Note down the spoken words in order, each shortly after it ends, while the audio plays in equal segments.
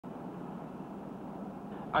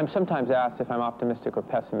I'm sometimes asked if I'm optimistic or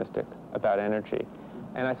pessimistic about energy.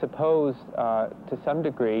 And I suppose, to some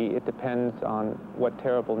degree, it depends on what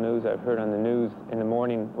terrible news I've heard on the news in the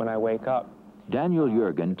morning when I wake up. Daniel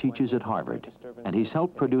Yergin teaches at Harvard, and he's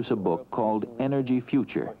helped produce a book called Energy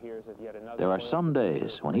Future. There are some days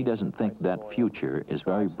when he doesn't think that future is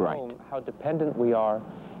very bright. How dependent we are,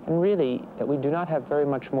 and really that we do not have very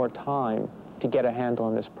much more time to get a handle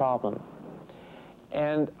on this problem.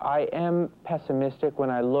 And I am pessimistic when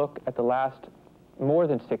I look at the last more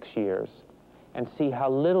than 6 years and see how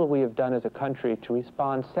little we have done as a country to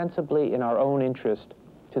respond sensibly in our own interest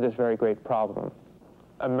to this very great problem.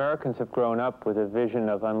 Americans have grown up with a vision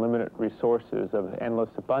of unlimited resources, of endless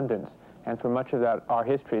abundance, and for much of our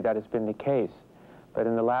history that has been the case. But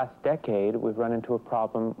in the last decade, we've run into a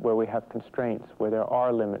problem where we have constraints, where there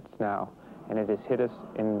are limits now, and it has hit us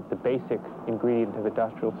in the basic ingredient of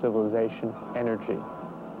industrial civilization, energy.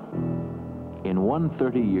 In one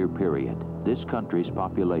 30-year period, this country's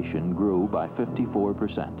population grew by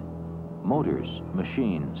 54%. Motors,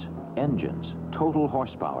 machines, engines, total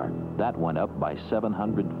horsepower, that went up by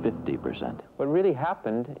 750%. What really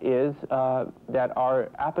happened is that our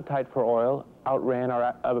appetite for oil outran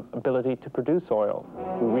our ability to produce oil.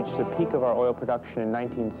 We reached the peak of our oil production in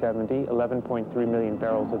 1970, 11.3 million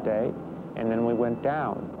barrels a day, and then we went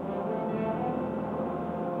down.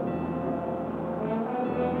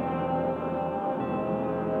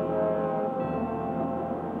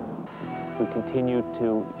 We continued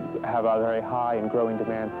to have a very high and growing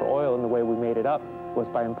demand for oil, and the way we made it up was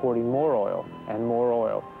by importing more oil, and more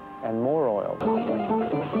oil, and more oil.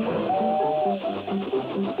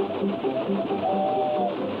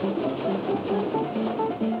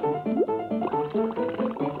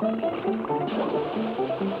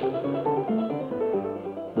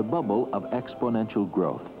 The bubble of exponential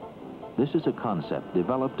growth. This is a concept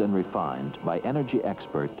developed and refined by energy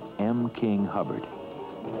expert M King Hubbert.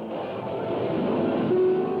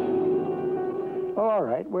 All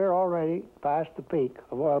right, we're already past the peak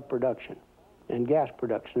of oil production and gas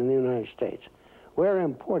production in the United States. We're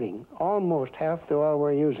importing almost half the oil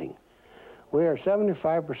we're using. We are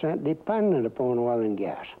 75% dependent upon oil and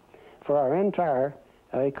gas for our entire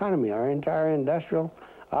economy, our entire industrial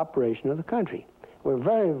operation of the country. We're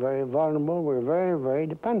very, very vulnerable. We're very, very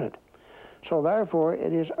dependent. So therefore,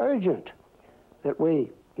 it is urgent that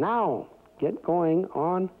we now get going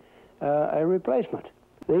on a replacement.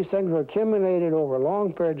 These things were accumulated over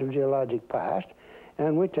long periods of geologic past,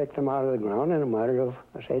 and we take them out of the ground in a matter of,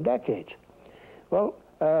 say, decades. Well,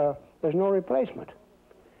 there's no replacement.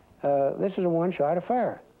 This is a one-shot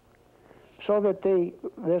affair. So that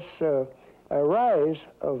this rise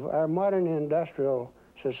of our modern industrial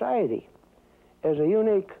society is a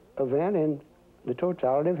unique event in the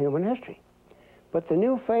totality of human history. But the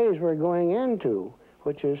new phase we're going into,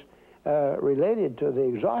 which is related to the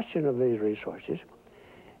exhaustion of these resources,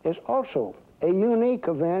 is also a unique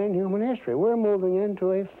event in human history. We're moving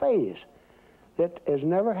into a phase that has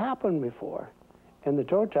never happened before in the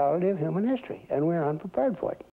totality of human history, and we're unprepared for it.